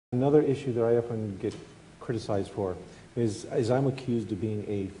Another issue that I often get criticized for is I'm accused of being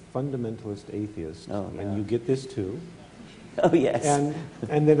a fundamentalist atheist. Oh, yeah. And you get this too. Oh, yes.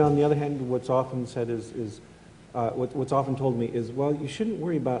 And then on the other hand, what's often said what's often told me is, well, you shouldn't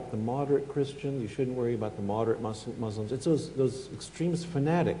worry about the moderate Christians, you shouldn't worry about the moderate Muslims. It's those extremist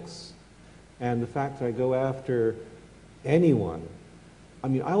fanatics. And the fact that I go after anyone, I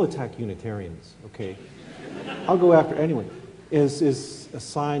mean, I'll attack Unitarians, okay? I'll go after anyone, is a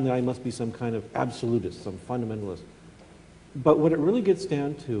sign that I must be some kind of absolutist, some fundamentalist. But what it really gets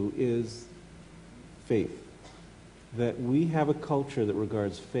down to is faith. That we have a culture that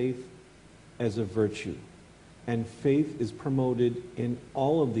regards faith as a virtue. And faith is promoted in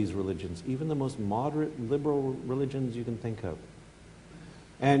all of these religions, even the most moderate, liberal religions you can think of.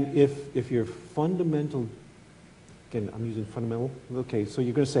 And if you're fundamental, again, I'm using fundamental, okay, so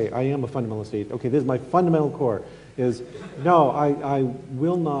you're going to say, I am a fundamentalist atheist. Okay, this is my fundamental core, is, no, I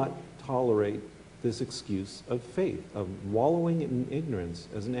will not tolerate this excuse of faith, of wallowing in ignorance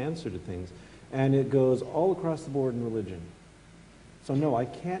as an answer to things. And it goes all across the board in religion. So no, I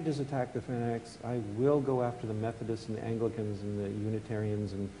can't just attack the fanatics. I will go after the Methodists and the Anglicans and the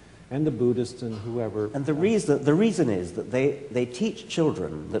Unitarians and the Buddhists and whoever. And the reason is that they teach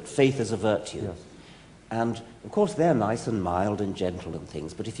children that faith is a virtue. Yes. And of course they're nice and mild and gentle and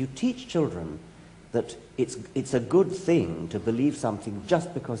things, but if you teach children that it's a good thing to believe something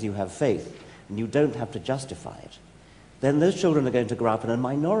just because you have faith and you don't have to justify it, then those children are going to grow up, and a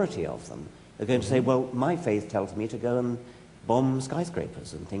minority of them are going to say, well, my faith tells me to go and bomb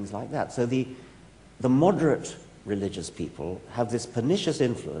skyscrapers and things like that. So the moderate religious people have this pernicious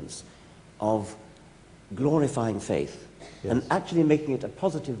influence of glorifying faith, yes, and actually making it a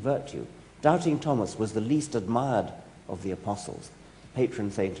positive virtue. Doubting Thomas was the least admired of the apostles,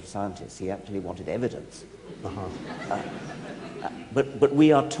 patron saint of scientists. He actually wanted evidence. But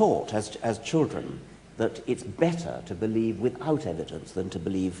we are taught as children that it's better to believe without evidence than to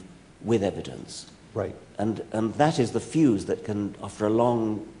believe with evidence. Right. And that is the fuse that can, after a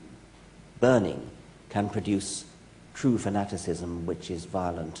long burning, can produce true fanaticism, which is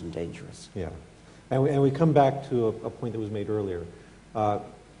violent and dangerous. Yeah. And we come back to a point that was made earlier.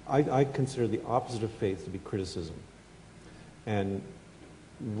 I consider the opposite of faith to be criticism. And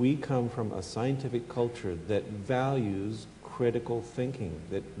we come from a scientific culture that values critical thinking,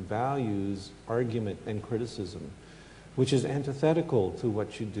 that values argument and criticism, which is antithetical to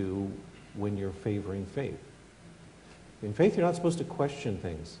what you do when you're favoring faith. In faith, you're not supposed to question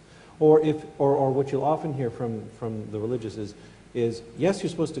things. Or what you'll often hear from the religious is, yes, you're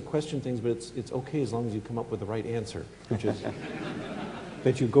supposed to question things, but it's okay as long as you come up with the right answer, which is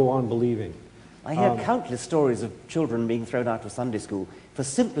that you go on believing. I hear countless stories of children being thrown out of Sunday school for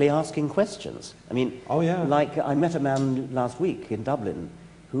simply asking questions. I mean, oh, yeah. Like I met a man last week in Dublin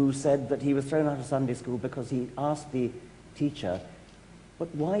who said that he was thrown out of Sunday school because he asked the teacher,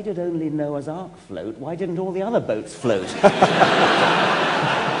 but why did only Noah's Ark float? Why didn't all the other boats float?